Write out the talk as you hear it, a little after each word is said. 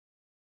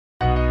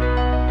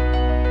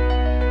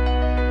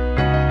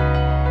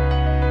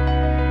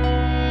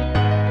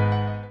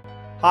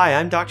Hi,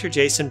 I'm Dr.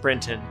 Jason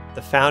Brinton,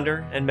 the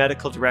founder and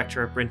medical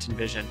director of Brinton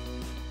Vision.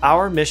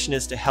 Our mission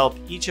is to help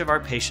each of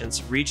our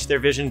patients reach their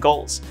vision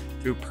goals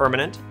through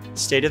permanent,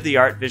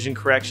 state-of-the-art vision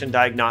correction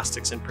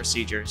diagnostics and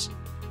procedures.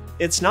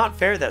 It's not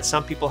fair that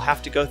some people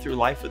have to go through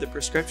life with a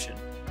prescription.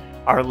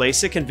 Our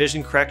LASIK and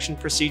vision correction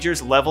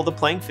procedures level the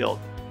playing field.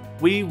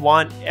 We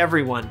want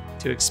everyone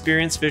to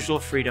experience visual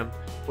freedom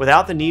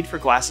without the need for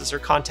glasses or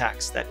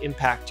contacts that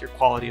impact your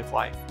quality of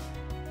life.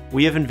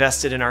 We have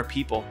invested in our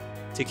people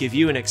to give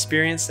you an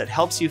experience that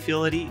helps you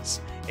feel at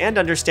ease and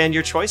understand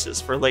your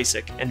choices for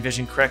LASIK and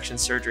vision correction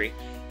surgery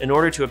in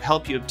order to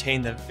help you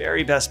obtain the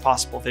very best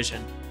possible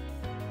vision.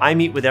 I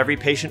meet with every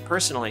patient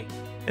personally,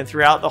 and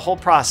throughout the whole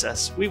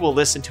process, we will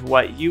listen to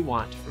what you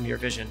want from your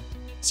vision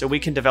so we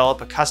can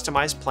develop a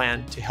customized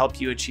plan to help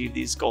you achieve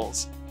these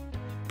goals.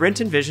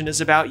 Brinton Vision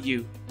is about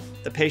you,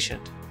 the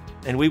patient,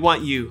 and we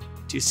want you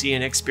to see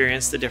and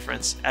experience the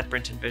difference at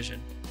Brinton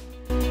Vision.